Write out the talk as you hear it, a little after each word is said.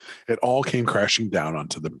It all came crashing down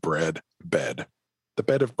onto the bread bed, the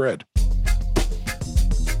bed of bread.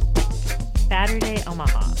 Saturday,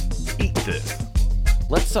 Omaha. Eat this.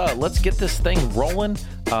 Let's get this thing rolling.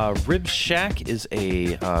 Rib Shack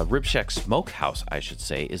Smokehouse, I should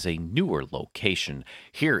say, is a newer location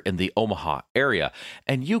here in the Omaha area,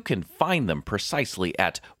 and you can find them precisely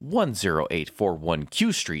at 10841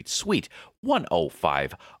 Q Street, Suite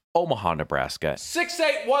 105, Omaha, Nebraska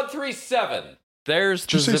 68137. There's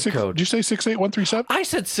the zip code. Did you say 68137? I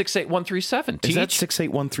said 68137. Is that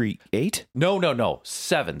 68138? No.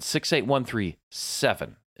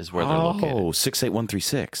 68137 is where they're located. Oh,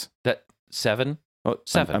 68136. That 7? Oh,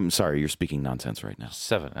 7. I'm sorry, you're speaking nonsense right now.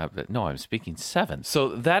 7. No, I'm speaking 7. So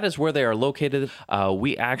that is where they are located.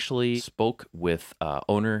 We actually spoke with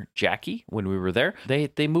owner Jackie when we were there.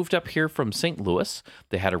 They moved up here from St. Louis.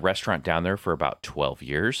 They had a restaurant down there for about 12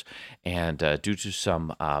 years. And due to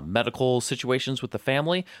some medical situations with the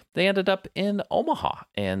family, they ended up in Omaha.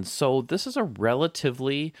 And so this is a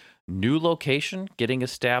relatively new location getting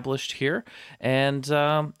established here, and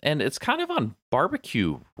it's kind of on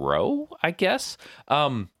Barbecue Row, I guess.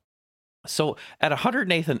 So at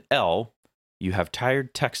 108th and L, you have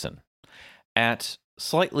Tired Texan. At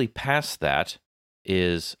slightly past that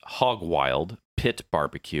is Hog Wild Pit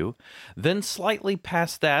Barbecue. Then slightly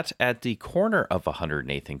past that, at the corner of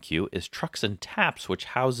 108th and Q, is Trucks and Taps, which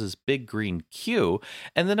houses Big Green Q.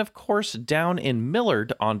 And then, of course, down in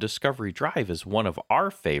Millard on Discovery Drive is one of our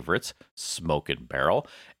favorites, Smoke and Barrel.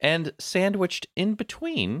 And sandwiched in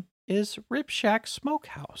between is Rib Shack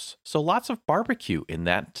Smokehouse. So lots of barbecue in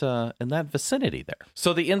that vicinity there.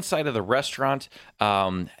 So the inside of the restaurant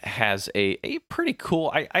has a pretty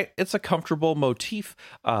cool, it's a comfortable motif,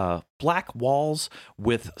 black walls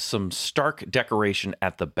with some stark decoration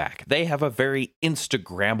at the back. They have a very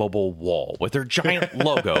Instagrammable wall with their giant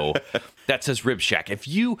logo that says Rib Shack. If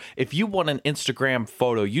you want an Instagram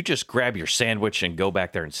photo, you just grab your sandwich and go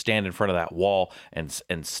back there and stand in front of that wall and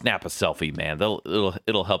snap a selfie, man.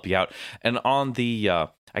 It'll help you out. And on the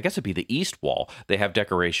I guess it'd be the east wall, they have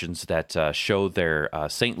decorations that show their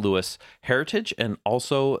St. Louis heritage and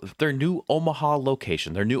also their new Omaha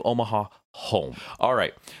location, their new Omaha home. All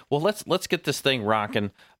right, well let's get this thing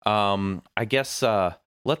rocking. I guess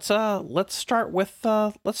let's start with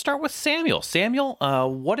Samuel. Samuel,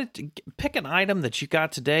 pick an item that you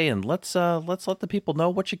got today, and let's let the people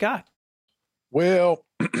know what you got. Well,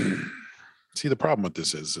 see, the problem with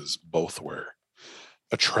this is both were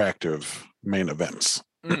attractive main events,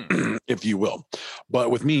 if you will.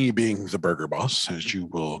 But with me being the burger boss, as you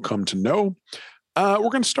will come to know, we're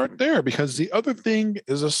going to start there, because the other thing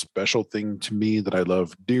is a special thing to me that I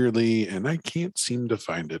love dearly, and I can't seem to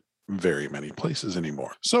find it very many places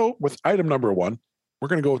anymore. So with item number 1, we're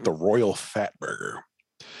going to go with the Royal Fat Burger.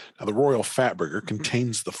 Now, the Royal Fat Burger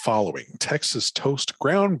contains the following: Texas toast,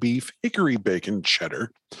 ground beef, hickory bacon,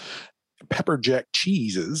 cheddar, pepper jack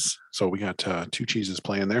cheeses. So we got 2 cheeses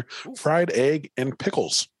playing there, fried egg, and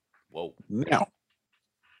pickles. Whoa. Now,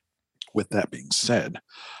 with that being said,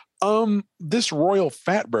 this Royal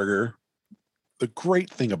Fat Burger, the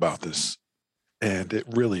great thing about this, and it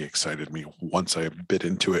really excited me once I bit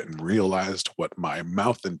into it and realized what my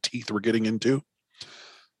mouth and teeth were getting into,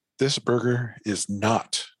 this burger is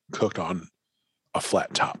not cooked on a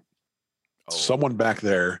flat top. Oh. Someone back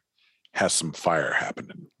there has some fire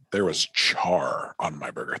happening. There was char on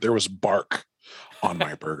my burger. There was bark on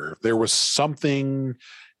my burger. There was something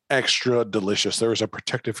extra delicious. There was a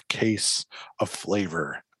protective case of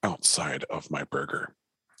flavor outside of my burger,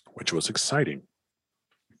 which was exciting.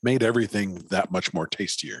 Made everything that much more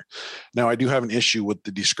tastier. Now, I do have an issue with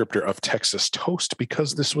the descriptor of Texas toast,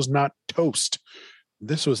 because this was not toast.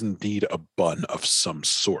 This was indeed a bun of some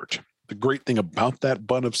sort. The great thing about that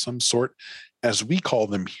bun of some sort, as we call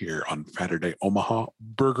them here on Saturday Omaha,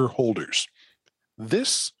 burger holders.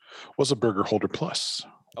 This was a burger holder plus.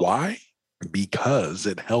 Why? Because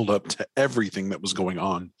it held up to everything that was going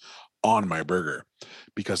on my burger.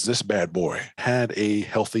 Because this bad boy had a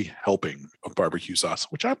healthy helping of barbecue sauce,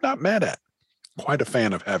 which I'm not mad at. Quite a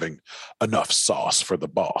fan of having enough sauce for the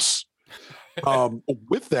boss.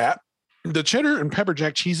 With that, the cheddar and pepper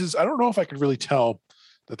jack cheeses, I don't know if I could really tell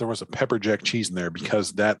that there was a pepper jack cheese in there,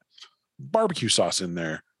 because that barbecue sauce in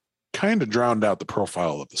there kind of drowned out the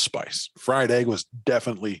profile of the spice. Fried egg was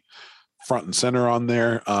definitely front and center on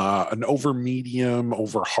there. An over medium,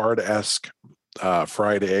 over hard-esque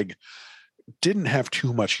fried egg. Didn't have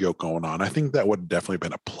too much yolk going on. I think that would have definitely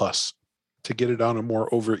been a plus to get it on a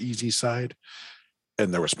more over easy side.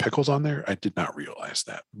 And there was pickles on there. I did not realize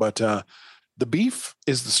that. But the beef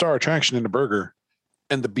is the star attraction in the burger,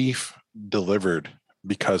 and the beef delivered,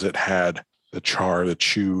 because it had the char, the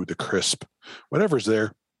chew, the crisp, whatever's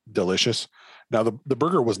there, delicious. Now, the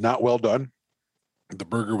burger was not well done. The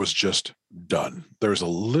burger was just done. There's a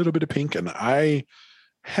little bit of pink, and I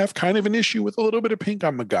have kind of an issue with a little bit of pink.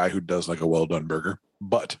 I'm a guy who does like a well done burger,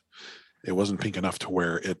 but it wasn't pink enough to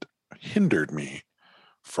where it hindered me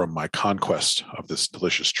from my conquest of this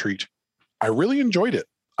delicious treat. I really enjoyed it.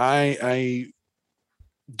 I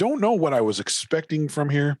don't know what I was expecting from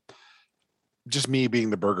here. Just me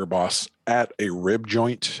being the burger boss at a rib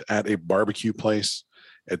joint, at a barbecue place,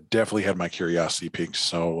 it definitely had my curiosity piqued.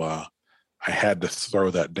 So I had to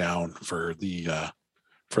throw that down for the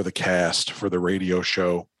cast, for the radio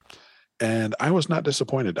show. And I was not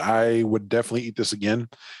disappointed. I would definitely eat this again.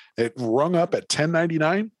 It rung up at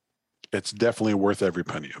 $10.99. It's definitely worth every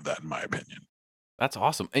penny of that, in my opinion. That's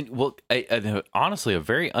awesome. And well, honestly, a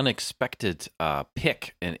very unexpected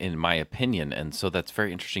pick in my opinion. And so that's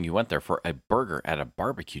very interesting. You went there for a burger at a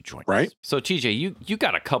barbecue joint. Right. So TJ, you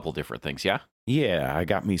got a couple different things, yeah? Yeah, I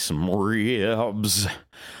got me some ribs,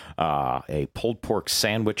 a pulled pork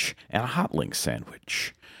sandwich, and a hot link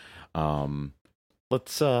sandwich.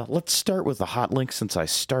 Let's start with the hot link since I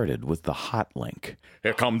started with the hot link.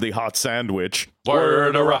 Here come the hot sandwich.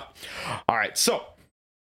 Word All right, so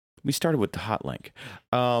we started with the hot link.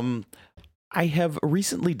 I have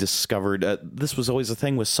recently discovered this was always a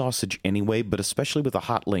thing with sausage anyway, but especially with a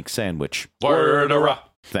hot link sandwich. Word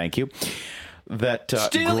Thank you. That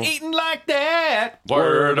still eating like that.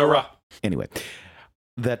 Word Anyway,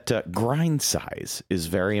 that grind size is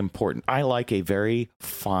very important. I like a very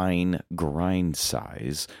fine grind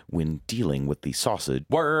size when dealing with the sausage.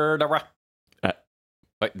 Word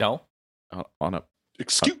wait, no. On a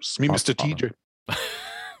Excuse me, Mr. TJ.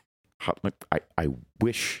 hot link. I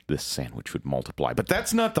wish this sandwich would multiply, but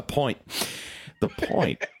that's not the point. The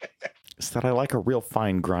point is that I like a real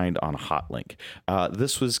fine grind on a hot link.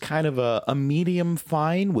 This was kind of a medium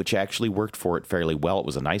fine, which actually worked for it fairly well. It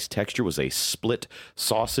was a nice texture. It was a split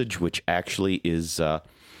sausage, which actually is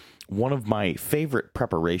one of my favorite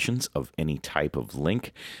preparations of any type of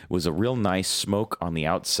link. It was a real nice smoke on the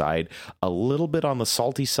outside, a little bit on the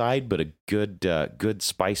salty side, but a good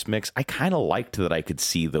spice mix. I kind of liked that I could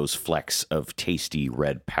see those flecks of tasty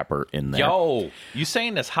red pepper in there. Yo, you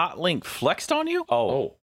saying this hot link flexed on you?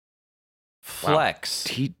 Oh. Flex.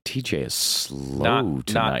 Wow. TJ is slow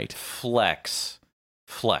tonight. Not flex.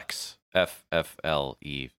 Flex.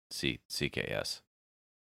 FFLECKS.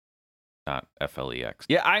 Not FLEX.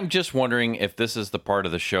 Yeah, I'm just wondering if this is the part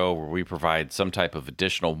of the show where we provide some type of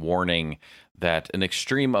additional warning that an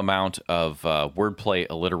extreme amount of wordplay,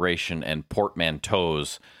 alliteration, and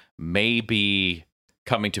portmanteaus may be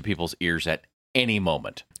coming to people's ears at any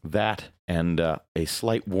moment. That and a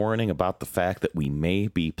slight warning about the fact that we may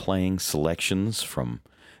be playing selections from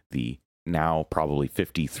the now probably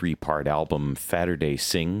 53-part album Fatterday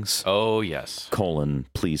Sings. Oh, yes.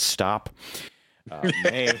 Please stop.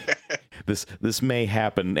 This may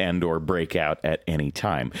happen and or break out at any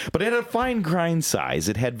time. But it had a fine grind size.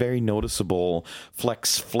 It had very noticeable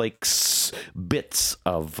flakes, bits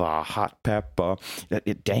of hot pepper.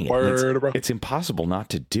 It's impossible not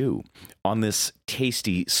to do on this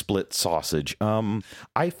tasty split sausage.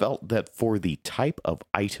 I felt that for the type of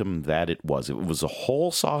item that it was a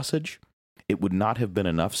whole sausage. It would not have been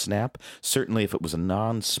enough snap. Certainly if it was a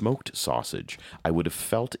non-smoked sausage, I would have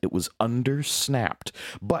felt it was under-snapped.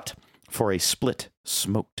 But for a split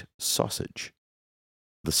smoked sausage,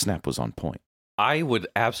 the snap was on point. I would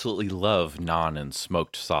absolutely love non and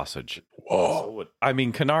smoked sausage. Whoa. I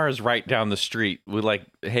mean, Kanara's right down the street. We're like,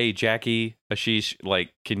 hey, Jackie, Ashish,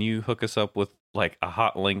 like, can you hook us up with like a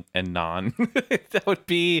hot link and naan? That would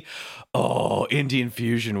be, Indian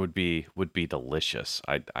fusion would be delicious.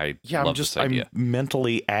 I love this idea. I'm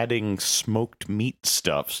mentally adding smoked meat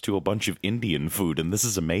stuffs to a bunch of Indian food, and this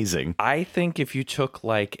is amazing. I think if you took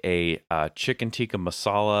like a chicken tikka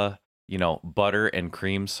masala, butter and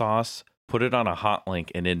cream sauce, put it on a hot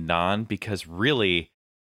link and in naan, because really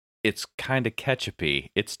it's kind of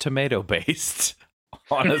ketchupy. It's tomato based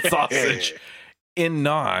on a sausage in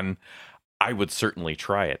naan. I would certainly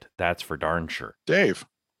try it. That's for darn sure. Dave,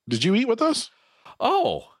 did you eat with us?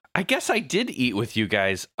 Oh, I guess I did eat with you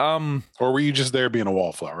guys. Or were you just there being a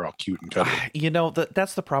wallflower, all cute and cuddly?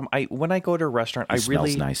 That's the problem. When I go to a restaurant, It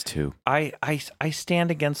smells nice too. I stand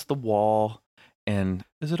against the wall, and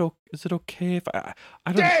is it okay if I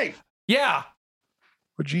don't? Dave! Yeah.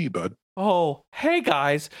 What'd you eat, bud? Oh, hey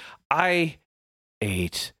guys, I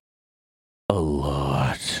ate a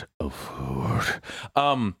lot of food.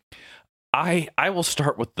 I will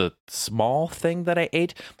start with the small thing that I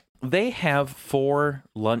ate. They have 4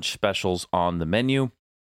 lunch specials on the menu: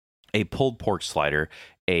 a pulled pork slider,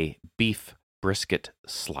 a beef brisket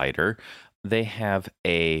slider. They have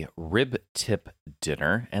a rib tip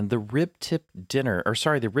dinner, and the rib tip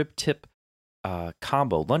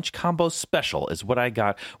combo, lunch combo special is what I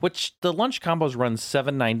got, which the lunch combos run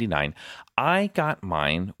 $7.99. I got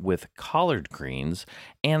mine with collard greens,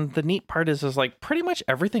 and the neat part is like pretty much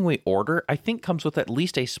everything we order, I think, comes with at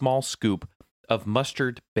least a small scoop of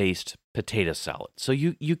mustard-based potato salad. So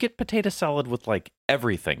you get potato salad with like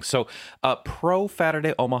everything. So pro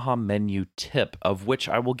Saturday Omaha menu tip, of which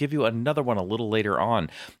I will give you another one a little later on,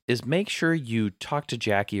 is make sure you talk to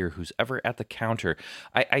Jackie or who's ever at the counter.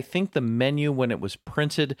 I think the menu when it was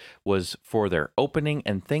printed was for their opening,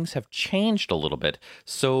 and things have changed a little bit.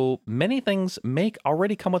 So many things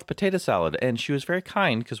already come with potato salad. And she was very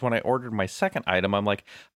kind, because when I ordered my second item, I'm like,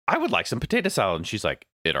 I would like some potato salad. And she's like,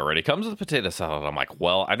 it already comes with potato salad. I'm like,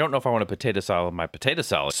 well, I don't know if I want a potato salad with my potato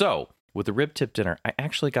salad. So with the rib tip dinner, I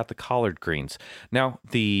actually got the collard greens. Now,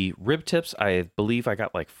 the rib tips, I believe I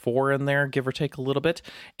got like 4 in there, give or take a little bit.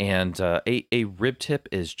 And a rib tip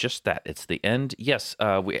is just that. It's the end. Yes,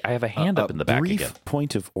 I have a hand up in the back again.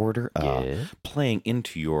 Point of order. Yeah. Playing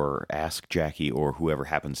into your Ask Jackie or whoever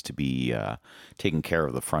happens to be taking care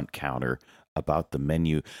of the front counter about the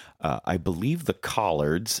menu. I believe the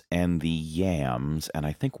collards and the yams, and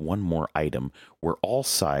I think one more item, were all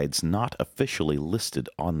sides not officially listed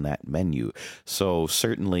on that menu. So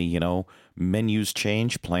certainly, menus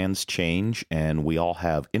change, plans change, and we all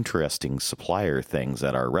have interesting supplier things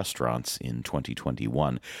at our restaurants in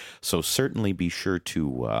 2021. So certainly be sure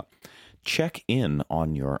to check in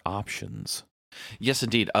on your options. Yes,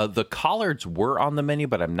 indeed. The collards were on the menu,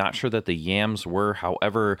 but I'm not sure that the yams were.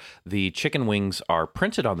 However, the chicken wings are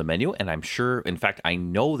printed on the menu, and I'm sure, in fact, I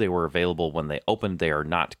know they were available when they opened. They are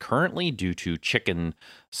not currently due to chicken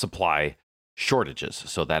supply shortages,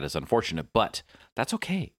 so that is unfortunate, but that's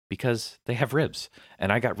okay because they have ribs,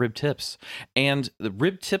 and I got rib tips. And the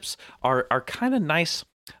rib tips are kind of nice.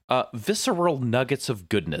 Visceral nuggets of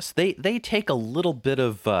goodness. They take a little bit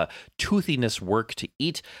of toothiness work to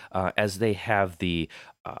eat, as they have the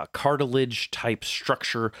cartilage type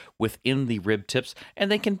structure within the rib tips,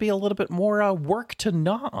 and they can be a little bit more work to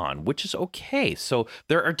gnaw on, which is okay. So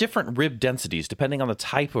there are different rib densities depending on the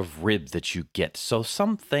type of rib that you get. So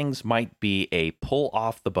some things might be a pull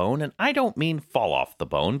off the bone, and I don't mean fall off the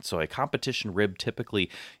bone. So a competition rib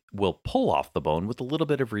typically will pull off the bone with a little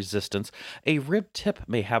bit of resistance. A rib tip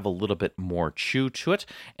may have a little bit more chew to it,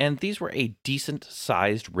 and these were a decent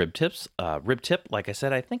sized rib tip. Like I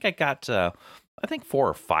said, I think I got 4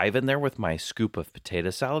 or 5 in there with my scoop of potato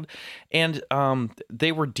salad, and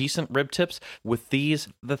they were decent rib tips. With these,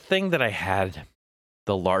 the thing that I had,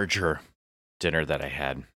 the larger dinner that I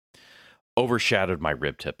had, overshadowed my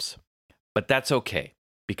rib tips, but that's okay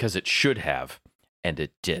because it should have, and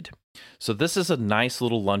it did. So this is a nice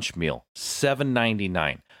little lunch meal,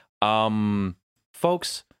 $7.99.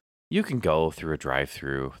 Folks, you can go through a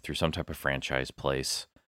drive-through, through some type of franchise place,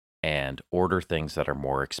 and order things that are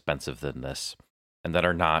more expensive than this, and that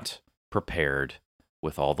are not prepared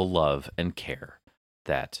with all the love and care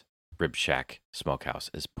that Rib Shack Smokehouse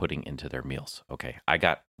is putting into their meals. Okay, I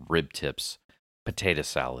got rib tips, potato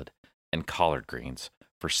salad, and collard greens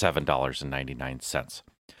for $7.99.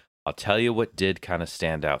 I'll tell you what did kind of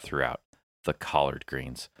stand out throughout: the collard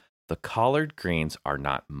greens. The collard greens are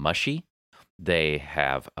not mushy. They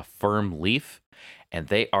have a firm leaf, and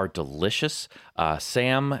they are delicious.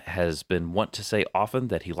 Sam has been wont to say often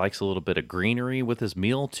that he likes a little bit of greenery with his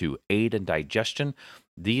meal to aid in digestion.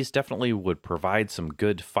 These definitely would provide some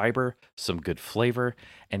good fiber, some good flavor,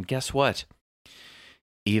 and guess what?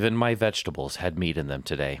 Even my vegetables had meat in them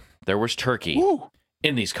today. There was turkey. Woo!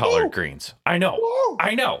 In these collard greens. I know.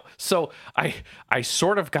 So I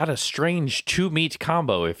sort of got a strange 2-meat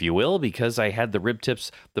combo, if you will, because I had the rib tips,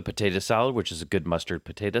 the potato salad, which is a good mustard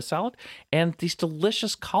potato salad, and these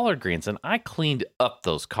delicious collard greens. And I cleaned up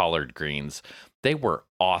those collard greens. They were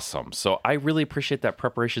awesome. So I really appreciate that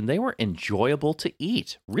preparation. They were enjoyable to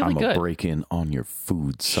eat. Really good. I'm a break in on your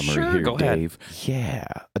food summary Sure, here, go ahead. Dave. Yeah,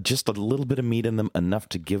 just a little bit of meat in them, enough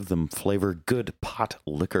to give them flavor. Good pot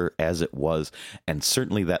liquor as it was, and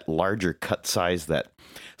certainly that larger cut size, that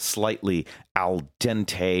slightly al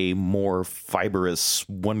dente, more fibrous,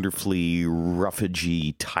 wonderfully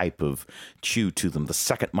roughagey type of chew to them. The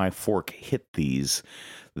second my fork hit these,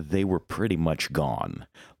 they were pretty much gone.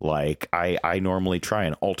 Like, I normally try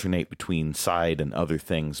and alternate between side and other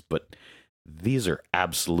things, but these are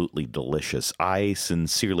absolutely delicious. I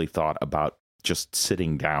sincerely thought about just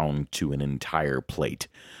sitting down to an entire plate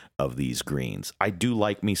of these greens. I do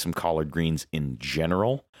like me some collard greens in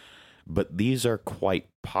general, but these are quite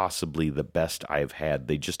possibly the best I've had.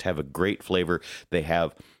 They just have a great flavor. They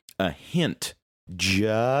have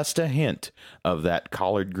just a hint of that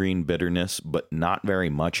collard green bitterness, but not very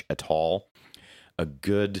much at all. A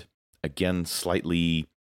good, again, slightly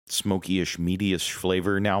smoky-ish, meaty-ish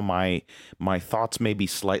flavor. Now, my thoughts may be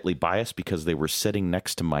slightly biased because they were sitting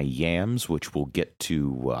next to my yams, which we'll get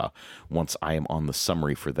to once I am on the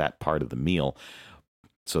summary for that part of the meal.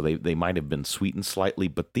 So they might have been sweetened slightly,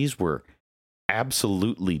 but these were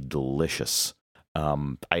absolutely delicious.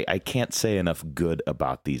 I can't say enough good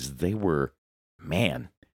about these. They were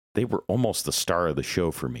almost the star of the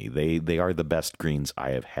show for me. They are the best greens I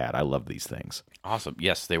have had. I love these things. Awesome.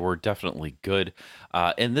 Yes, they were definitely good.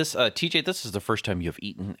 And this, TJ, this is the first time you have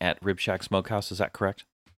eaten at Rib Shack Smokehouse. Is that correct?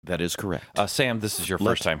 That is correct. Sam, this is your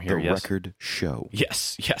first time here. The yes. record show.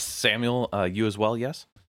 Yes. Samuel, you as well. Yes.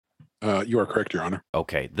 You are correct, Your Honor.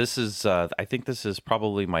 Okay, this is, I think this is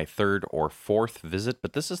probably my third or fourth visit,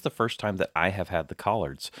 but this is the first time that I have had the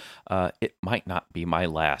collards. It might not be my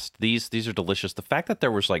last. These are delicious. The fact that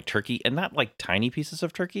there was like turkey, and not like tiny pieces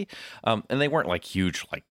of turkey, and they weren't like huge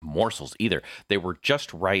like morsels either. They were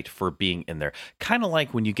just right for being in there. Kind of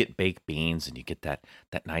like when you get baked beans and you get that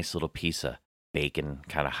nice little piece of bacon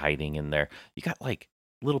kind of hiding in there. You got like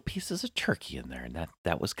little pieces of turkey in there, and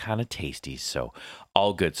that was kind of tasty. So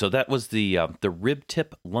all good. So that was the rib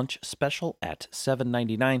tip lunch special at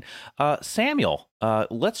 $7.99. Samuel,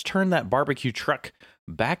 let's turn that barbecue truck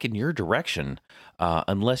back in your direction,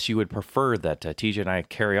 unless you would prefer that TJ and I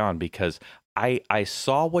carry on, because I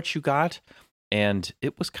saw what you got and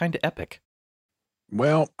it was kind of epic.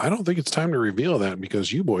 Well, I don't think it's time to reveal that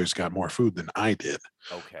because you boys got more food than I did.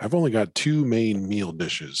 Okay. I've only got 2 main meal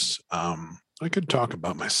dishes. I could talk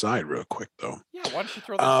about my side real quick, though. Yeah, why don't you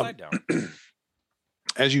throw that side down?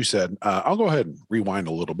 As you said, I'll go ahead and rewind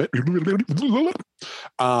a little bit. The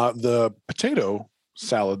potato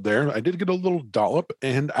salad there, I did get a little dollop,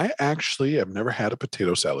 and I actually have never had a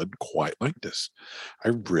potato salad quite like this. I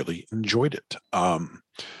really enjoyed it.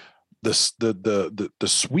 The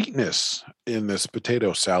sweetness in this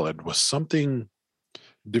potato salad was something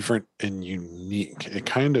different and unique. It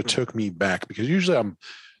kind of took me back because usually I'm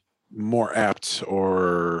more apt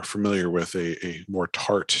or familiar with a more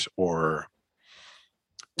tart or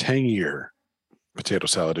tangier potato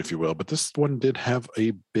salad, if you will. But this one did have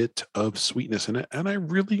a bit of sweetness in it, and I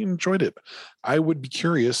really enjoyed it. I would be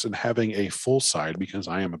curious in having a full side because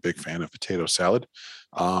I am a big fan of potato salad.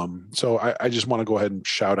 So I just want to go ahead and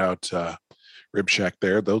shout out Rib Shack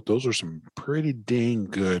there. Those are some pretty dang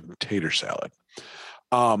good tater salad.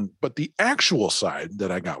 But the actual side that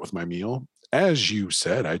I got with my meal, as you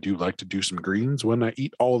said, I do like to do some greens when I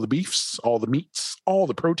eat all the beefs, all the meats, all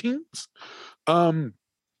the proteins. I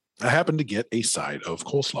happened to get a side of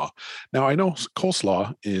coleslaw. Now, I know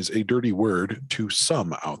coleslaw is a dirty word to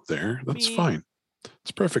some out there. That's fine.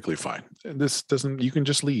 It's perfectly fine. And this doesn't, you can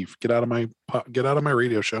just leave. Get out of my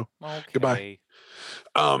radio show. Okay. Goodbye.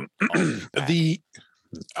 I'll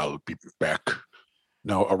be back.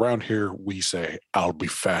 No, around here we say I'll be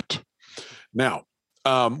fat. Now,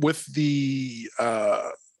 with the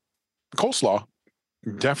coleslaw,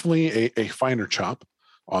 definitely a finer chop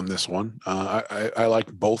on this one. I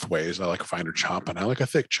like both ways. I like a finer chop and I like a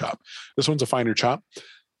thick chop. This one's a finer chop.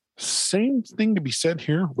 Same thing to be said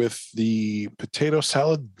here with the potato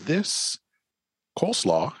salad. This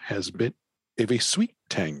coleslaw has a bit of a sweet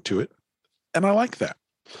tang to it, and I like that.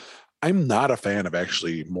 I'm not a fan of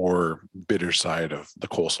actually more bitter side of the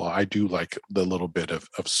coleslaw. I do like the little bit of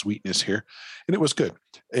sweetness here, and it was good.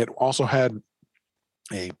 It also had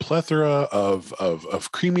a plethora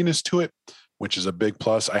of creaminess to it, which is a big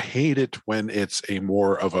plus. I hate it when it's a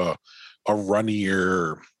more of a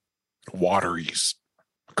runnier, watery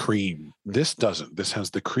cream. This doesn't. This has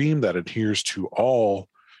the cream that adheres to all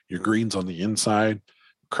your greens on the inside.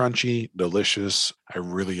 Crunchy, delicious. I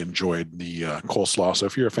really enjoyed the coleslaw. So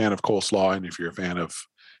if you're a fan of coleslaw and if you're a fan of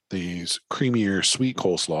these creamier, sweet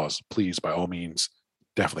coleslaws, please, by all means,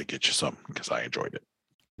 definitely get you some because I enjoyed it.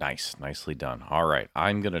 Nice. Nicely done. All right.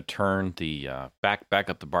 I'm going to turn the back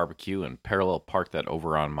up the barbecue and parallel park that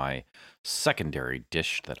over on my secondary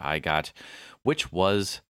dish that I got, which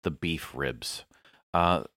was the beef ribs.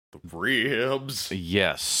 Ribs.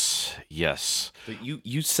 Yes.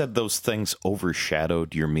 You said those things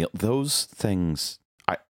overshadowed your meal. Those things,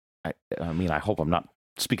 I mean, I hope I'm not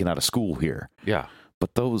speaking out of school here. Yeah.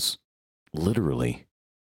 But those literally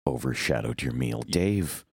overshadowed your meal.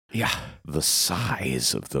 Dave. Yeah. The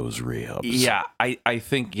size of those ribs. Yeah. I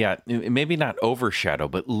think, maybe not overshadow,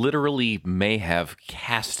 but literally may have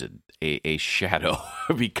casted a shadow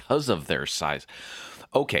because of their size.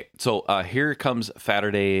 Okay, so here comes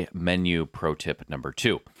Saturday menu pro tip number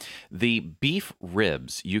 2. The beef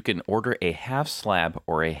ribs, you can order a half slab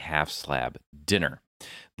or a half slab dinner.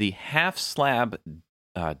 The half slab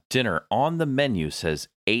dinner on the menu says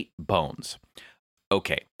 8 bones.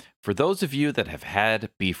 Okay, for those of you that have had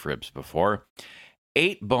beef ribs before,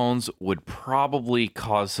 8 bones would probably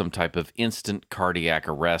cause some type of instant cardiac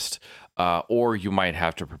arrest, or you might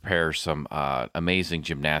have to prepare some amazing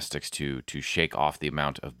gymnastics to shake off the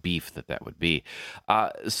amount of beef that would be.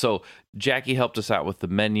 So Jackie helped us out with the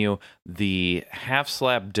menu. The half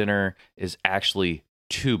slab dinner is actually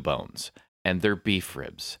 2 bones, and they're beef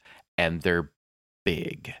ribs, and they're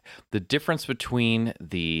big. The difference between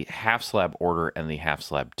the half slab order and the half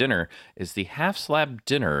slab dinner is the half slab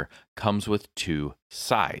dinner comes with 2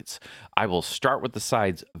 sides. I will start with the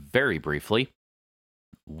sides very briefly.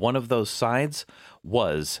 One of those sides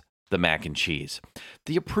was the mac and cheese.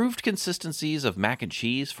 The approved consistencies of mac and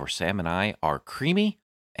cheese for Sam and I are creamy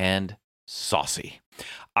and saucy.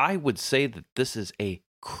 I would say that this is a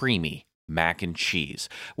creamy mac and cheese,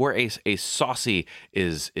 where a saucy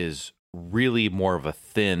is really more of a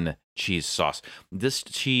thin cheese sauce. This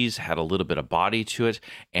cheese had a little bit of body to it,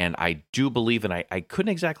 and I do believe, and I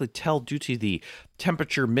couldn't exactly tell due to the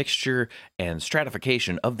temperature, mixture, and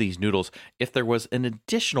stratification of these noodles, if there was an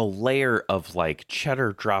additional layer of like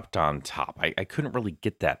cheddar dropped on top. I couldn't really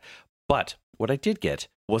get that. But what I did get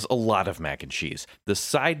was a lot of mac and cheese. The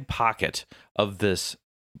side pocket of this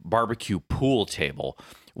barbecue pool table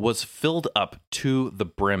was filled up to the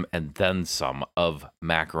brim and then some of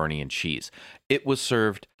macaroni and cheese. It was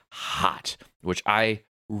served hot, which I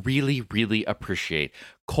really, really appreciate.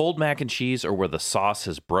 Cold mac and cheese, or where the sauce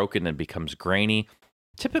has broken and becomes grainy,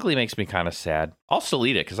 typically makes me kind of sad. I'll still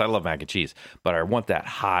eat it because I love mac and cheese, but I want that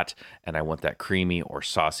hot and I want that creamy or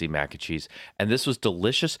saucy mac and cheese. And this was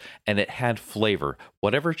delicious, and it had flavor.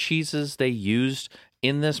 Whatever cheeses they used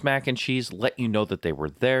in this mac and cheese let you know that they were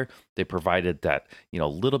there. They provided that,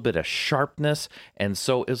 little bit of sharpness. And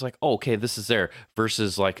so it was like, oh, okay, this is there,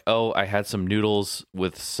 versus like, oh, I had some noodles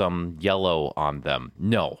with some yellow on them.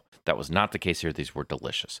 No, that was not the case here. These were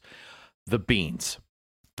delicious. The beans.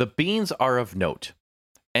 The beans are of note,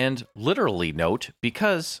 and literally note,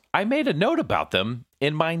 because I made a note about them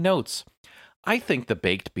in my notes. I think the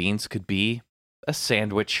baked beans could be a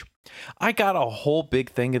sandwich. I got a whole big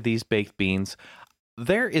thing of these baked beans.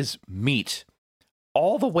 There is meat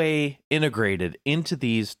all the way integrated into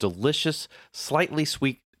these delicious, slightly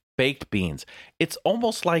sweet baked beans. It's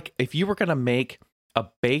almost like if you were going to make a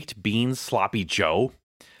baked bean sloppy joe,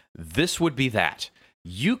 this would be that.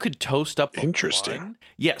 You could toast up a Interesting. bun.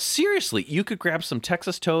 Yeah, seriously, you could grab some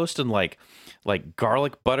Texas toast and like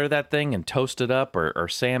garlic butter that thing and toast it up, or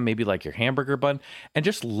Sam, maybe like your hamburger bun, and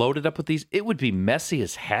just load it up with these. It would be messy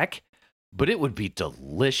as heck, but it would be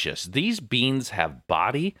delicious. These beans have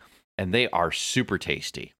body, and they are super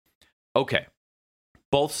tasty. Okay,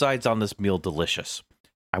 both sides on this meal delicious.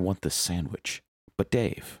 I want this sandwich. But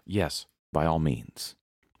Dave, Yes, by all means,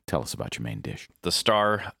 tell us about your main dish. the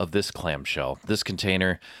star of this clamshell, this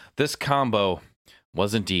container, this combo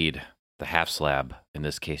was indeed the half slab, in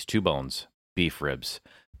this case 2 bones, beef ribs.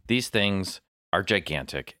 These things are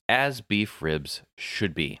gigantic, as beef ribs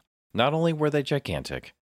should be. Not only were they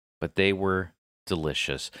gigantic, but they were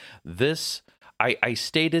delicious. This, I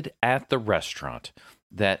stated at the restaurant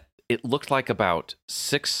that it looked like about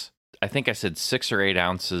 6 or 8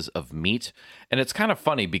 ounces of meat. And it's kind of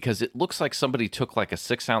funny because it looks like somebody took like a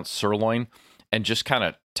 6-ounce sirloin and just kind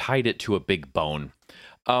of tied it to a big bone.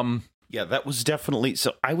 Yeah, that was definitely,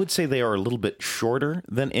 so I would say they are a little bit shorter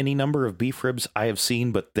than any number of beef ribs I have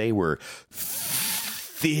seen, but they were thick.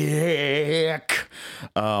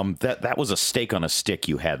 That was a steak on a stick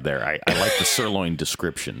you had there. I like the sirloin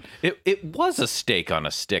description. It was a steak on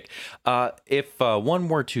a stick. If one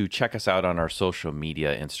were to check us out on our social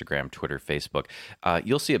media, Instagram, Twitter, Facebook,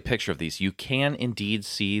 you'll see a picture of these. You can indeed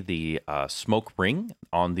see the smoke ring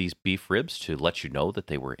on these beef ribs to let you know that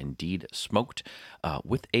they were indeed smoked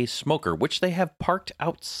with a smoker, which they have parked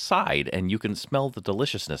outside, and you can smell the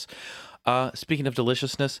deliciousness. Speaking of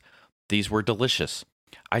deliciousness, these were delicious.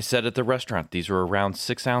 I said at the restaurant, these were around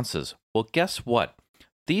 6 ounces. Well, guess what?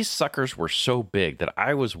 These suckers were so big that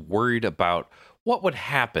I was worried about what would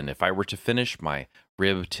happen if I were to finish my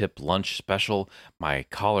rib tip lunch special, my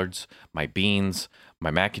collards, my beans,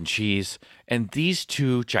 my mac and cheese, and these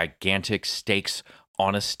 2 gigantic steaks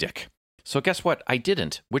on a stick. So guess what? I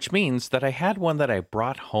didn't, which means that I had one that I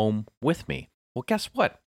brought home with me. Well, guess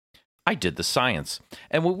what? I did the science.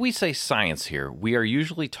 And when we say science here, we are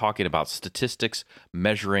usually talking about statistics,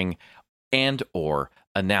 measuring, and or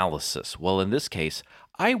analysis. Well, in this case,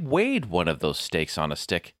 I weighed one of those steaks on a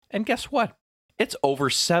stick, and guess what? It's over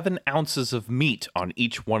 7 ounces of meat on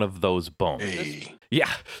each one of those bones. Hey. Yeah.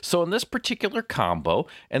 So in this particular combo,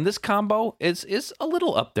 and this combo is a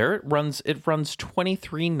little up there. It runs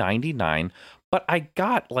 $23.99, but I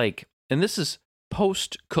got and this is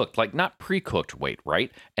post-cooked, not pre-cooked weight,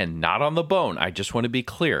 right? And not on the bone. I just want to be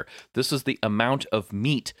clear. This is the amount of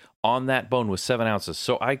meat on that bone was 7 ounces.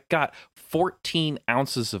 So I got 14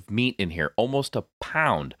 ounces of meat in here, almost a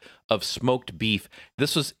pound of smoked beef.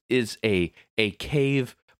 This is a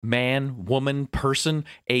cave man, woman, person,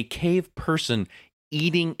 a cave person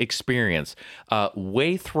eating experience.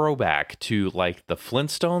 Way throwback to the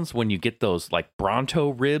Flintstones when you get those Bronto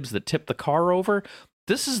ribs that tip the car over.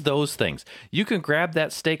 This is those things. You can grab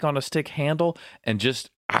that steak on a stick handle and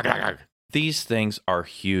just... These things are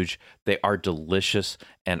huge. They are delicious,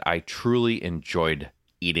 and I truly enjoyed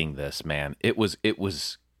eating this, man. It was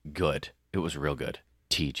good. It was real good.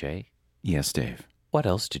 TJ? Yes, Dave. What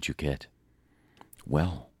else did you get?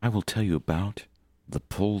 Well, I will tell you about the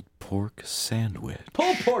pulled pork sandwich.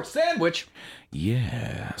 Pulled pork sandwich?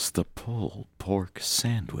 Yes, the pulled pork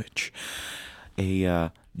sandwich.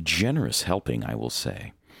 A generous helping, I will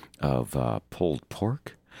say, of pulled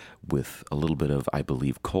pork with a little bit of, I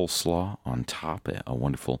believe, coleslaw on top, a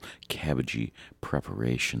wonderful cabbagey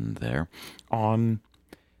preparation there, on,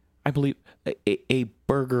 I believe, a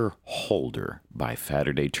burger holder by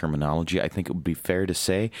Fatterday terminology. I think it would be fair to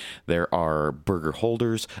say there are burger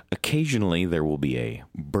holders. Occasionally there will be a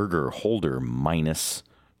burger holder minus,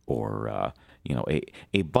 or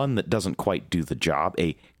a bun that doesn't quite do the job,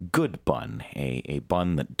 a good bun, a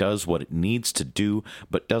bun that does what it needs to do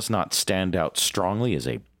but does not stand out strongly as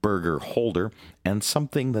a burger holder, and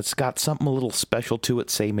something that's got something a little special to it,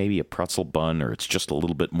 say maybe a pretzel bun, or it's just a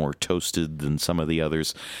little bit more toasted than some of the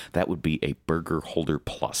others. That would be a burger holder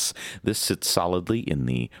plus. This sits solidly in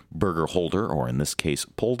the burger holder, or in this case,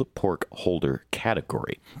 pulled pork holder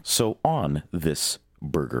category. So on this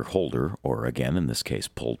burger holder, or again, in this case,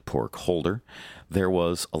 pulled pork holder, there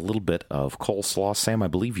was a little bit of coleslaw. Sam, I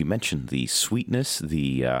believe you mentioned the sweetness,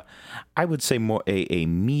 I would say more a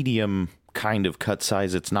medium kind of cut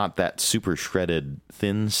size. It's not that super shredded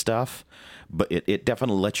thin stuff, but it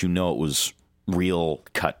definitely lets you know it was real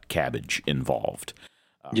cut cabbage involved.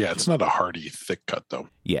 Yeah, it's not a hearty, thick cut though.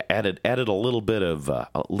 Yeah, added a little bit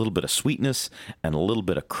of sweetness and a little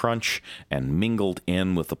bit of crunch, and mingled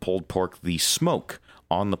in with the pulled pork. The smoke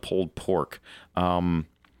on the pulled pork.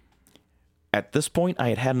 At this point,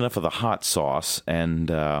 I had enough of the hot sauce, and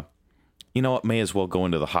you know what? May as well go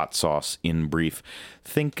into the hot sauce in brief.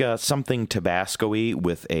 Think something Tabasco-y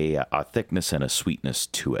with a thickness and a sweetness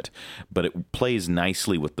to it, but it plays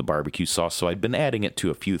nicely with the barbecue sauce. So I'd been adding it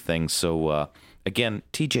to a few things. So again,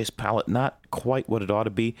 TJ's palate, not quite what it ought to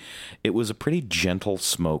be. It was a pretty gentle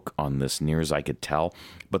smoke on this, near as I could tell,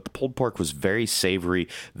 but the pulled pork was very savory,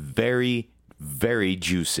 very, very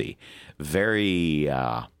juicy, very...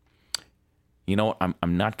 You know what?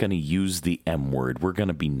 I'm not going to use the M word. We're going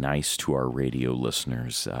to be nice to our radio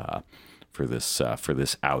listeners for this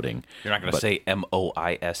outing. You're not going to say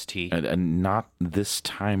MOIST? Not this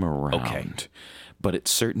time around. Okay. But it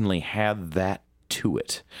certainly had that to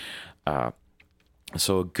it.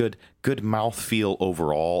 So a good mouthfeel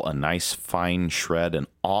overall, a nice fine shred, and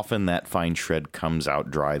often that fine shred comes out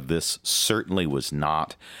dry. This certainly was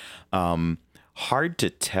not. Hard to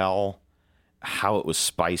tell how it was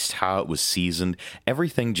spiced, how it was seasoned.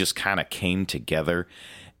 Everything just kind of came together,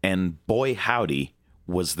 and boy howdy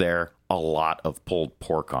was there a lot of pulled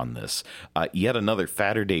pork on this. Yet another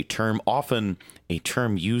Fatterday term, often a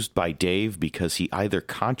term used by Dave because he either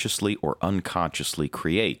consciously or unconsciously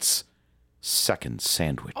creates second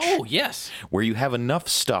sandwich. Oh, yes. Where you have enough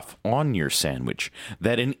stuff on your sandwich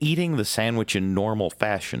that in eating the sandwich in normal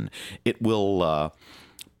fashion, it will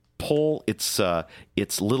pull its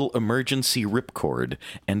little emergency ripcord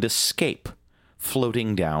and escape,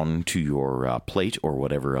 floating down to your plate or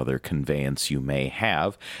whatever other conveyance you may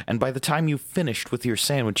have. And by the time you've finished with your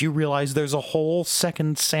sandwich, you realize there's a whole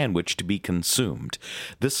second sandwich to be consumed.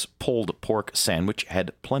 This pulled pork sandwich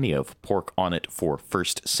had plenty of pork on it for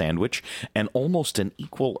first sandwich, and almost an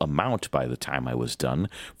equal amount by the time I was done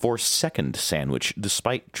for second sandwich,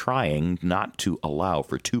 despite trying not to allow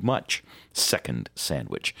for too much second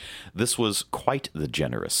sandwich. This was quite the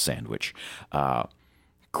generous sandwich.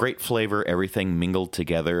 Great flavor, everything mingled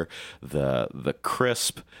together. The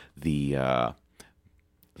crisp, the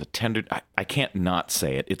tender. I can't not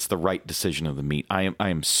say it. It's the right decision of the meat. I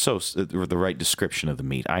am so the right description of the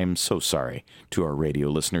meat. I am so sorry to our radio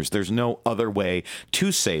listeners. There's no other way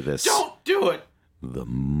to say this. Don't do it. the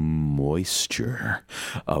moisture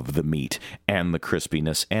of the meat and the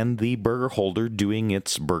crispiness and the burger holder doing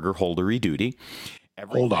its burger holdery duty.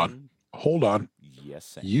 Hold on. Yes,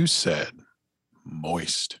 Sam. You said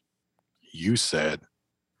moist. You said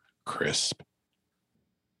crisp.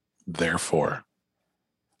 Therefore,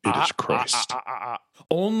 it is Christ.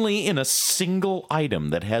 Only in a single item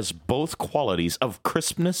that has both qualities of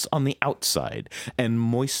crispness on the outside and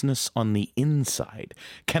moistness on the inside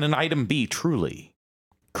can an item be truly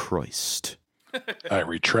Christ. I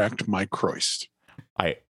retract my Christ.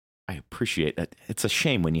 I appreciate it. It's a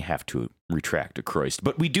shame when you have to retract a Christ,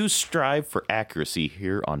 but we do strive for accuracy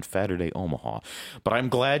here on Fatterday Omaha. But I'm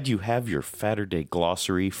glad you have your Fatterday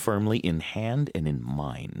glossary firmly in hand and in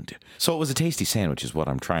mind. So it was a tasty sandwich is what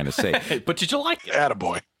I'm trying to say. But did you like it?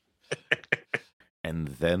 Attaboy. And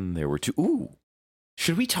then there were two. Ooh,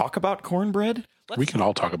 should we talk about cornbread? We can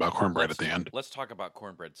all talk about cornbread at the end. Let's talk about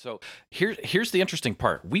cornbread. So here's the interesting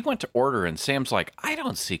part. We went to order and Sam's like, I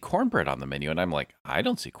don't see cornbread on the menu. And I'm like, I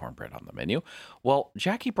don't see cornbread on the menu. Well,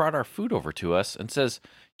 Jackie brought our food over to us and says,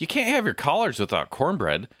 you can't have your collards without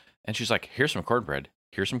cornbread. And she's like, here's some cornbread.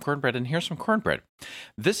 Here's some cornbread and here's some cornbread.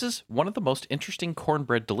 This is one of the most interesting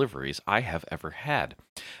cornbread deliveries I have ever had.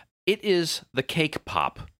 It is the cake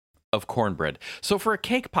pop of cornbread. So for a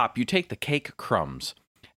cake pop, you take the cake crumbs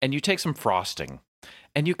and you take some frosting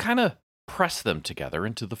and you kind of press them together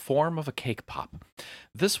into the form of a cake pop.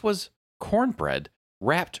 This was cornbread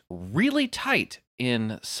wrapped really tight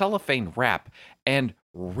in cellophane wrap and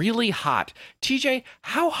really hot. TJ,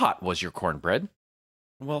 how hot was your cornbread?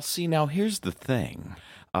 Well, see, now here's the thing.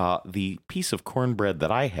 The piece of cornbread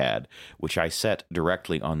that I had, which I set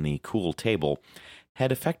directly on the cool table,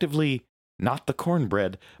 had effectively not the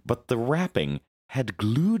cornbread, but the wrapping had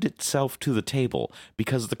glued itself to the table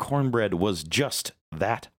because the cornbread was just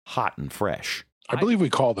that hot and fresh. I believe we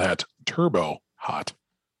call that turbo hot.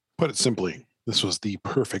 Put it simply, this was the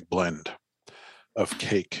perfect blend of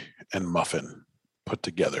cake and muffin put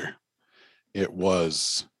together. It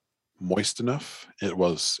was moist enough. It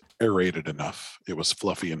was aerated enough. It was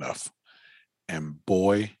fluffy enough. And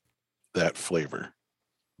boy, that flavor.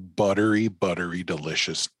 Buttery,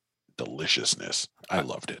 deliciousness. I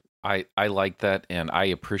loved it. I like that, and I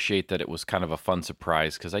appreciate that it was kind of a fun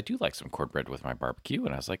surprise because I do like some cornbread with my barbecue,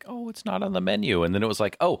 and I was like, oh, it's not on the menu. And then it was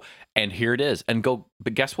like, oh, and here it is.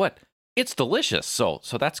 But guess what? It's delicious. So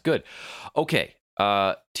that's good. Okay.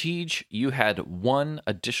 Tej, you had one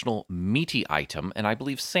additional meaty item, and I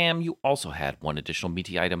believe, Sam, you also had one additional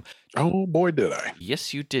meaty item. Oh, boy, did I.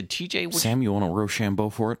 Yes, you did. TJ, Sam, you want a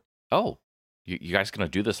Rochambeau for it? Oh, you guys going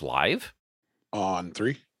to do this live? On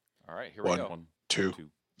 3. All right, here we go. 1, 2,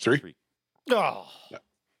 3. Oh. Yeah.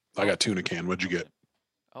 I got tuna can. What'd you get?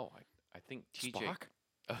 Oh, I think TJ. Spock?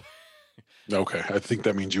 Okay, I think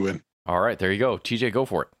that means you win. All right, there you go. TJ, go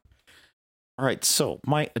for it. All right, so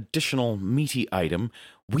my additional meaty item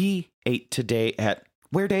we ate today at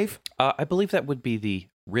where, Dave? I believe that would be the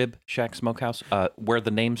Rib Shack Smokehouse, where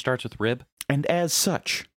the name starts with rib. And as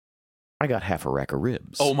such, I got half a rack of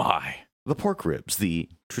ribs. Oh, my. The pork ribs, the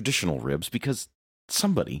traditional ribs, because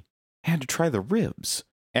somebody had to try the ribs.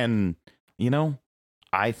 And,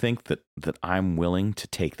 I think that I'm willing to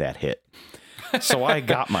take that hit. So I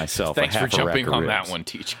got myself Thanks a half for jumping a rack of on ribs. that one,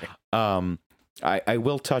 TJ. I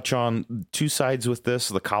will touch on two sides with this,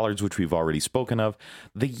 the collards, which we've already spoken of,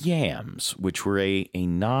 the yams, which were a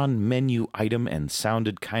non-menu item and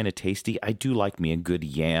sounded kind of tasty. I do like me a good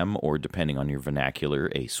yam, or depending on your vernacular,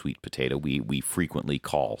 a sweet potato. We frequently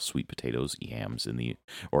call sweet potatoes yams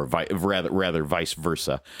or rather vice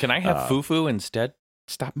versa. Can I have fufu instead?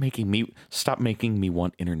 Stop making me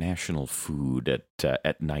want international food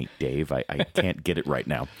at night, Dave. I can't get it right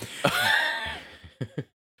now.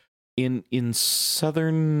 In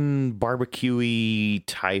southern barbecue-y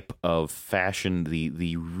type of fashion,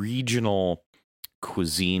 the regional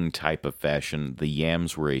cuisine type of fashion, the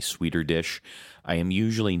yams were a sweeter dish. I am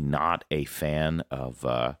usually not a fan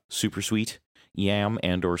of super sweet yam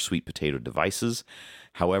and or sweet potato devices.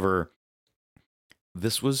 However,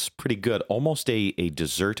 this was pretty good. Almost a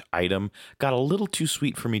dessert item. Got a little too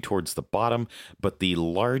sweet for me towards the bottom, but the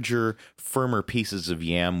larger, firmer pieces of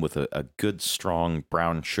yam with a good, strong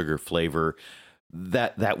brown sugar flavor,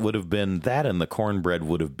 that would have been, that and the cornbread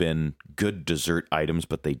would have been good dessert items,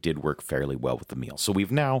 but they did work fairly well with the meal. So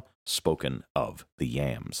we've now spoken of the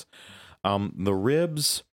yams. The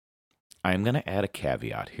ribs, I'm going to add a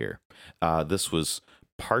caveat here. This was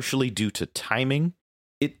partially due to timing.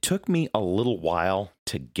 It took me a little while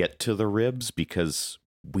to get to the ribs because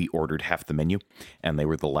we ordered half the menu and they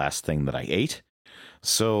were the last thing that I ate.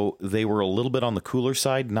 So they were a little bit on the cooler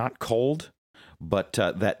side, not cold, but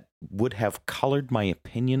that would have colored my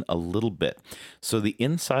opinion a little bit. So the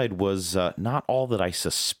inside was not all that I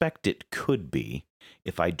suspect it could be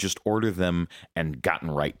if I just ordered them and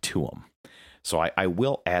gotten right to them. So I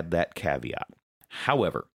will add that caveat.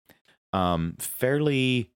 However,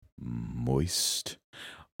 fairly moist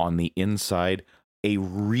on the inside, a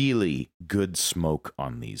really good smoke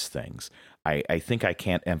on these things. I think I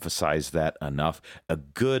can't emphasize that enough. A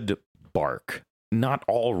good bark. Not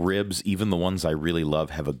all ribs, even the ones I really love,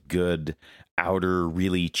 have a good outer,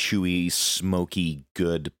 really chewy, smoky,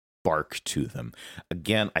 good bark to them.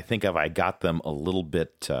 Again, I think if I got them a little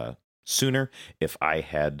bit sooner, if I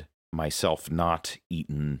had myself not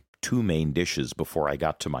eaten 2 main dishes before I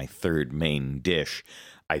got to my 3rd main dish,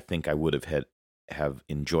 I think I would have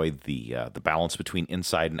enjoyed the balance between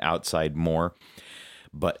inside and outside more.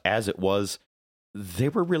 But as it was, they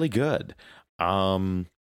were really good.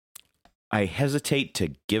 I hesitate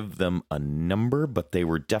to give them a number, but they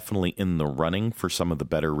were definitely in the running for some of the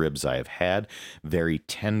better ribs I have had. Very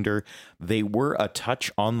tender. They were a touch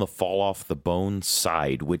on the fall off the bone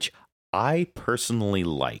side, which I personally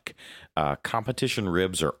like. Competition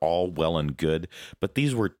ribs are all well and good, but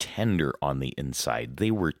these were tender on the inside.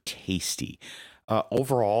 They were tasty.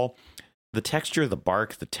 Overall, the texture of the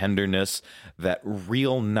bark, the tenderness, that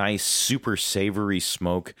real nice, super savory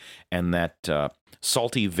smoke, and that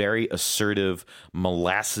salty, very assertive,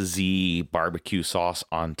 molassesy barbecue sauce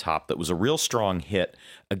on top that was a real strong hit.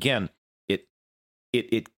 Again,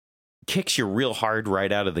 it kicks you real hard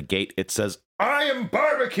right out of the gate. It says, "I am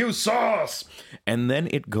barbecue sauce!" And then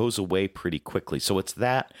it goes away pretty quickly. So it's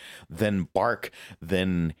that, then bark,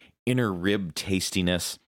 then inner rib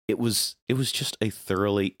tastiness. It was just a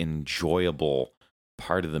thoroughly enjoyable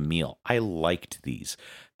part of the meal. I liked these.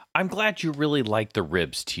 I'm glad you really liked the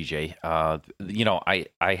ribs, TJ.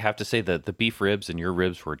 I have to say that the beef ribs and your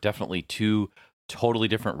ribs were definitely 2 totally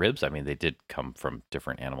different ribs. I mean, they did come from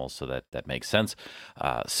different animals, so that makes sense.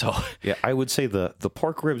 Yeah, I would say the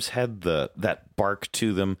pork ribs had that bark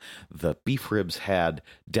to them. The beef ribs had,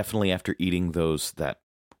 definitely after eating those, that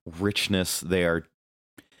richness. They are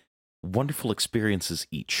wonderful experiences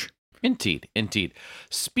each. Indeed.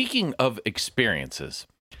 Speaking of experiences,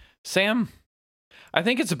 Sam, I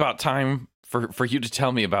think it's about time for you to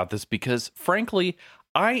tell me about this, because frankly,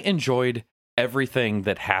 I enjoyed everything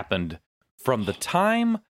that happened from the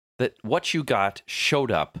time that what you got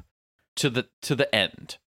showed up to the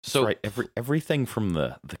end. So right, everything from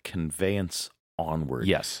the conveyance onward.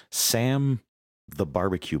 Yes. Sam the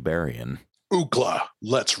barbecue barian. Ookla,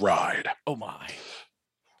 let's ride. Oh my.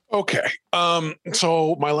 Okay.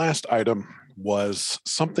 So my last item was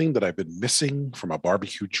something that I've been missing from a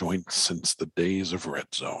barbecue joint since the days of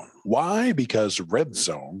Red Zone. Why? Because Red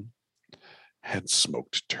Zone had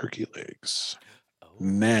smoked turkey legs.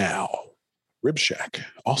 Now, Rib Shack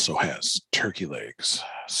also has turkey legs.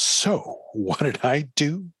 So what did I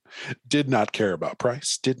do? Did not care about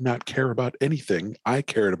price, did not care about anything. I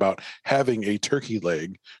cared about having a turkey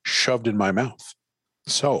leg shoved in my mouth.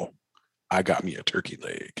 So I got me a turkey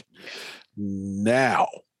leg. Now,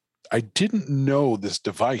 I didn't know this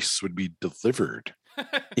device would be delivered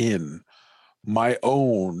in my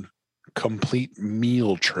own complete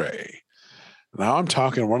meal tray. Now I'm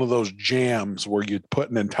talking one of those jams where you put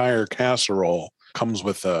an entire casserole, comes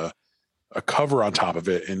with a cover on top of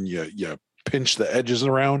it, and you pinch the edges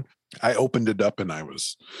around. I opened it up and I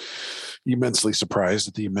was immensely surprised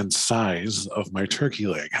at the immense size of my turkey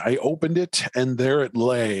leg. I opened it and there it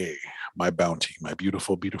lay, my bounty, my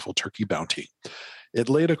beautiful, beautiful turkey bounty. It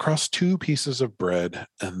laid across 2 pieces of bread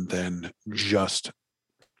and then just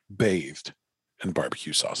bathed in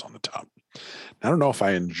barbecue sauce on the top. I don't know if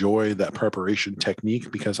I enjoy that preparation technique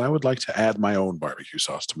because I would like to add my own barbecue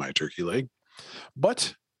sauce to my turkey leg,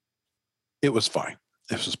 but it was fine.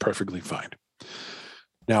 This was perfectly fine.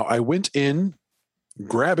 Now I went in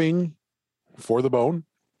grabbing for the bone,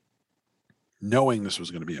 knowing this was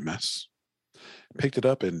going to be a mess, picked it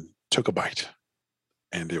up and took a bite,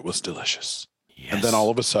 and it was delicious. Yes. And then all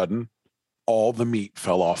of a sudden, all the meat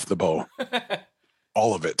fell off the bone.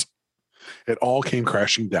 All of it. It all came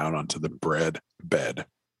crashing down onto the bed,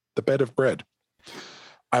 the bed of bread.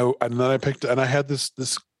 And then I picked, and I had this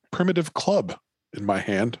primitive club in my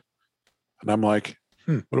hand, and I'm like,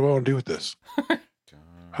 what do I want to do with this?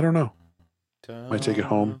 I don't know. Might take it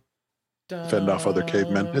home, fend off other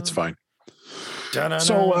cavemen. It's fine.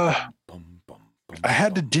 So I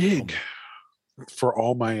had to dig for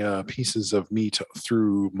all my pieces of meat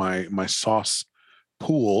through my sauce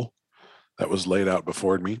pool that was laid out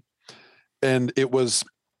before me. And it was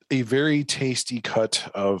a very tasty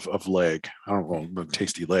cut of leg. I don't know, a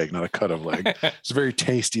tasty leg, not a cut of leg. It's a very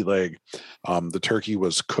tasty leg. The turkey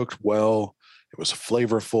was cooked well. It was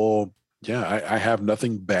flavorful. Yeah, I have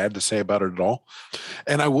nothing bad to say about it at all.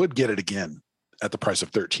 And I would get it again at the price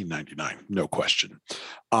of $13.99, no question.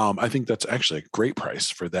 I think that's actually a great price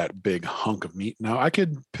for that big hunk of meat. Now, I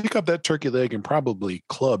could pick up that turkey leg and probably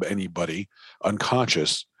club anybody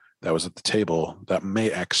unconscious that was at the table that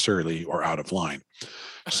may act surly or out of line.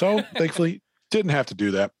 So thankfully, didn't have to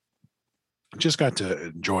do that. Just got to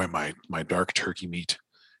enjoy my dark turkey meat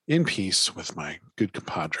in peace with my good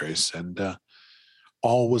compadres, and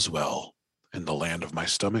all was well in the land of my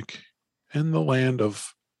stomach and the land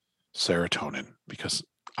of serotonin, because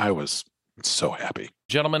I was so happy.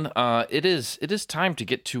 Gentlemen, it is time to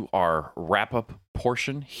get to our wrap-up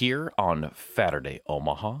portion here on Saturday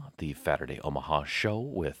Omaha, the Saturday Omaha show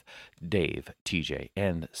with Dave, TJ,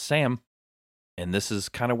 and Sam. And this is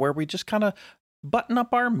kind of where we just kind of button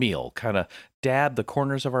up our meal, kind of dab the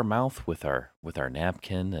corners of our mouth with our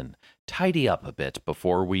napkin and tidy up a bit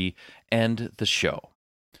before we end the show.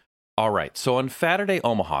 All right, so on Saturday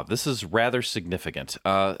Omaha, this is rather significant.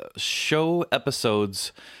 Show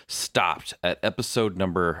episodes stopped at episode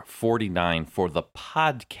number 49 for the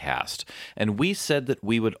podcast, and we said that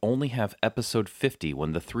we would only have episode 50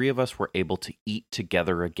 when the three of us were able to eat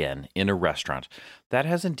together again in a restaurant. That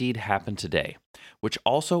has indeed happened today, which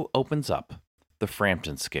also opens up the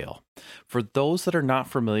Frampton Scale. For those that are not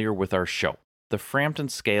familiar with our show, the Frampton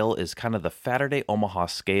Scale is kind of the Saturday Omaha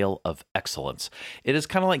scale of excellence. It is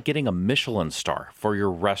kind of like getting a Michelin star for your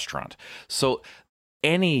restaurant. So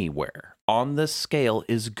anywhere on this scale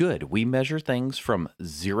is good. We measure things from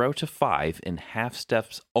 0 to 5 in half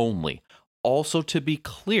steps only. Also, to be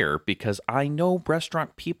clear, because I know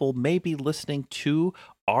restaurant people may be listening to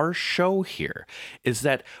our show here, is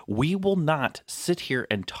that we will not sit here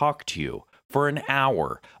and talk to you for an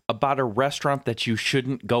hour about a restaurant that you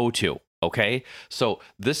shouldn't go to. Okay, so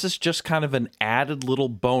this is just kind of an added little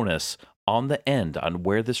bonus on the end on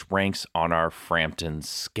where this ranks on our Frampton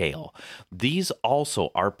scale. These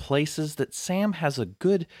also are places that Sam has a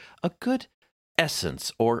good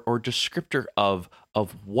essence or descriptor of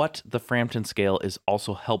what the Frampton scale is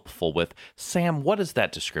also helpful with. Sam, what is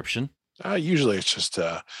that description? Usually it's just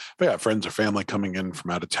if I got friends or family coming in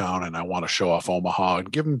from out of town and I want to show off Omaha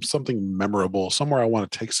and give them something memorable, somewhere I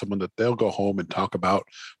want to take someone that they'll go home and talk about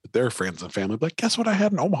with their friends and family. But guess what I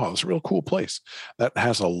had in Omaha? It's a real cool place. That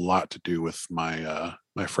has a lot to do with my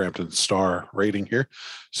my Frampton star rating here.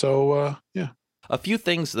 So yeah. A few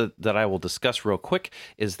things that I will discuss real quick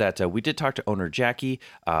is that we did talk to owner Jackie.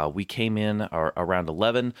 We came in around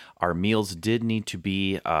 11. Our meals did need to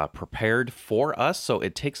be prepared for us, so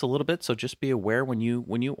it takes a little bit. So just be aware when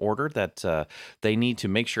you order that they need to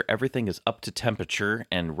make sure everything is up to temperature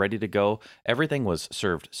and ready to go. Everything was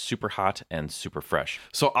served super hot and super fresh.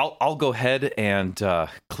 So I'll go ahead and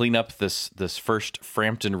clean up this first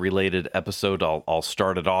Frampton related episode. I'll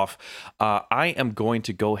start it off. I am going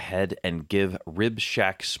to go ahead and give Rib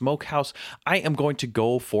Shack Smokehouse, I am going to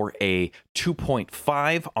go for a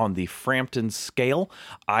 2.5 on the Frampton scale.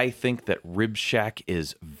 I think that Rib Shack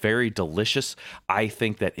is very delicious. I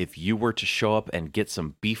think that if you were to show up and get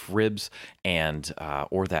some beef ribs and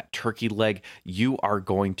or that turkey leg, you are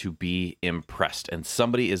going to be impressed, and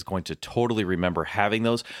somebody is going to totally remember having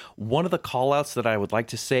those. One of the call outs that I would like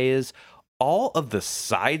to say is all of the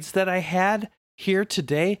sides that I had here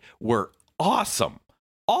today were awesome.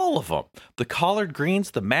 All of them. The collard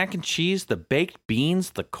greens, the mac and cheese, the baked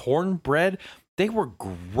beans, the cornbread, they were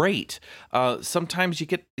great. Sometimes you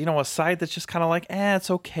get, a side that's just kind of like, it's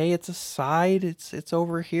okay. It's a side. It's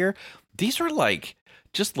over here. These are like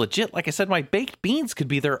just legit. Like I said, my baked beans could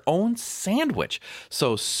be their own sandwich.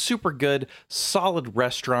 So super good, solid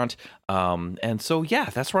restaurant. And so, yeah,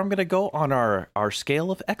 that's where I'm going to go on our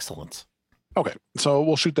scale of excellence. Okay. So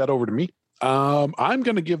we'll shoot that over to me. I'm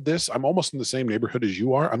going to give this, I'm almost in the same neighborhood as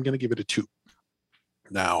you are. I'm going to give it a 2.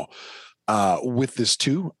 Now, with this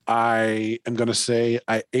 2, I am going to say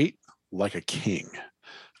I ate like a king.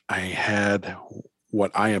 I had what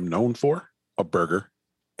I am known for, a burger,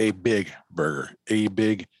 a big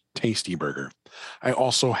tasty burger. I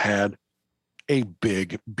also had a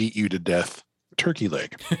big beat you to death turkey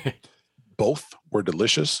leg. Both were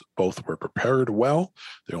delicious. Both were prepared well.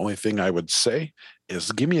 The only thing I would say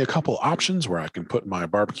is give me a couple options where I can put my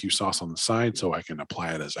barbecue sauce on the side so I can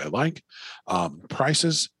apply it as I like.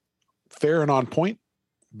 Prices, fair and on point,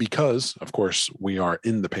 because, of course, we are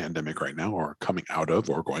in the pandemic right now, or coming out of,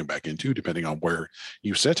 or going back into, depending on where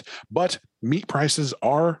you sit. But meat prices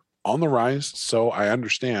are on the rise, so I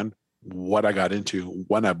understand what I got into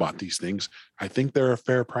when I bought these things. I think they're a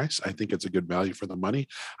fair price. I think it's a good value for the money.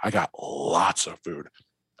 I got lots of food,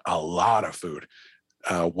 a lot of food.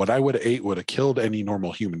 What I would have ate would have killed any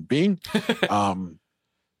normal human being. And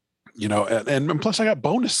plus I got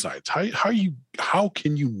bonus sides. How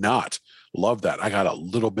can you not love that? I got a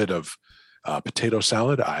little bit of potato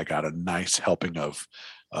salad. I got a nice helping of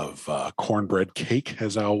cornbread cake,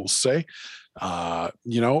 as I will say.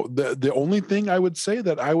 The only thing I would say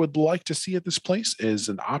that I would like to see at this place is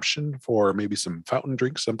an option for maybe some fountain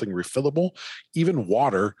drinks, something refillable, even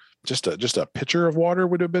water. Just a pitcher of water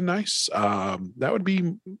would have been nice. That would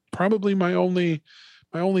be probably my only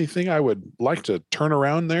thing I would like to turn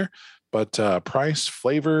around there. But price,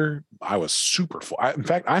 flavor, I was super full. In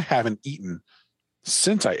fact, I haven't eaten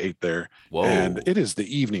since I ate there. Whoa. And it is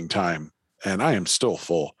the evening time, and I am still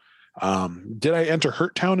full. Did I enter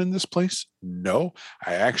Hurt Town in this place? No.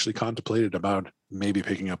 I actually contemplated about maybe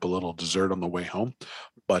picking up a little dessert on the way home,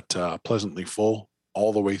 but pleasantly full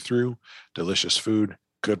all the way through. Delicious food,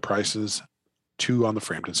 good prices. 2 on the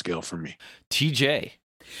Frampton scale for me. TJ.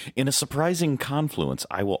 In a surprising confluence,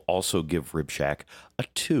 I will also give Rib Shack a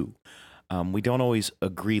 2. We don't always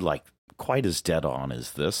agree like quite as dead on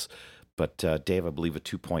as this, but Dave, I believe a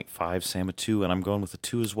 2.5, Sam a 2, and I'm going with a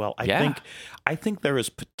 2 as well. I think there is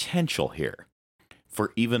potential here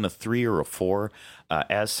for even a 3 or a 4.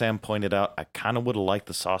 As Sam pointed out, I kind of would have liked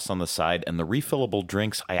the sauce on the side, and the refillable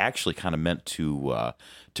drinks. I actually kind of meant to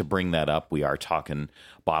bring that up. We are talking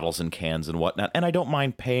bottles and cans and whatnot, and I don't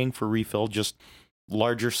mind paying for refill. Just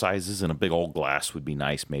larger sizes and a big old glass would be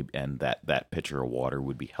nice, maybe, and that pitcher of water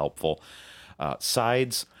would be helpful.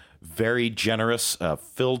 Sides, very generous,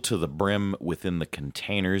 filled to the brim within the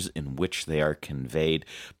containers in which they are conveyed.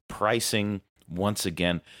 Pricing, once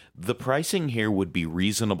again, the pricing here would be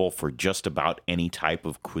reasonable for just about any type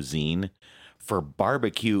of cuisine. For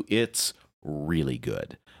barbecue, it's really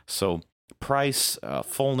good. So price,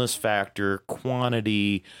 fullness factor,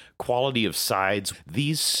 quantity, quality of sides,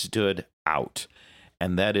 these stood out.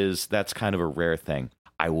 And that's kind of a rare thing.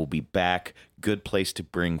 I will be back. Good place to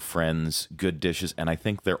bring friends, good dishes, and I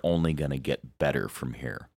think they're only going to get better from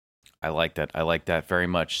here. I like that very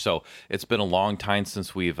much. So it's been a long time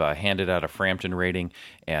since we've handed out a Frampton rating,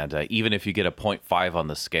 and even if you get a 0.5 on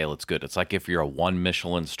the scale, it's good. It's like if you're a 1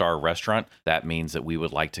 Michelin star restaurant, that means that we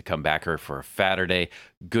would like to come back here for a Saturday.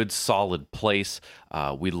 Good, solid place.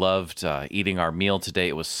 We loved eating our meal today.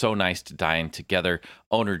 It was so nice to dine together.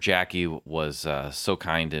 Owner Jackie was so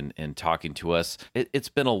kind in talking to us. It's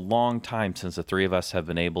been a long time since the three of us have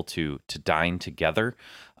been able to dine together.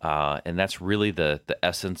 And that's really the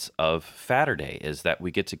essence of Saturday, is that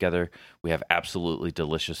we get together, we have absolutely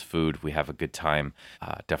delicious food, we have a good time.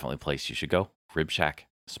 Definitely a place you should go. Rib Shack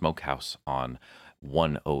Smokehouse on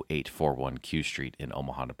 10841 Q Street in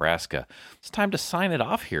Omaha, Nebraska. It's time to sign it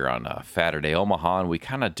off here on Saturday Omaha, and we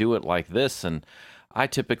kind of do it like this. And I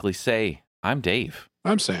typically say, I'm Dave.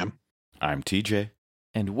 I'm Sam. I'm TJ.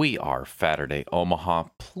 And we are Saturday Omaha.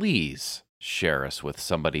 Please share us with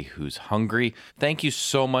somebody who's hungry. Thank you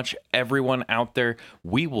so much, everyone out there.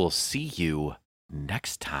 We will see you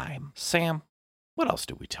next time. Sam, what else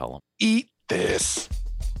do we tell them? Eat this.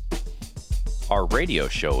 Our radio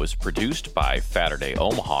show is produced by Saturday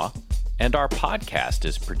Omaha, and our podcast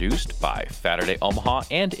is produced by Saturday Omaha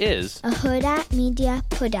and is a Huda Media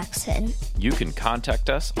production. You can contact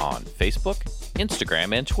us on Facebook,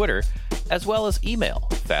 Instagram, and Twitter, as well as email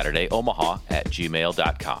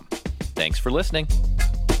SaturdayOmaha@gmail.com. Thanks for listening.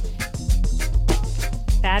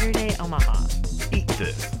 Saturday Omaha. Eat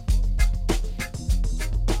this.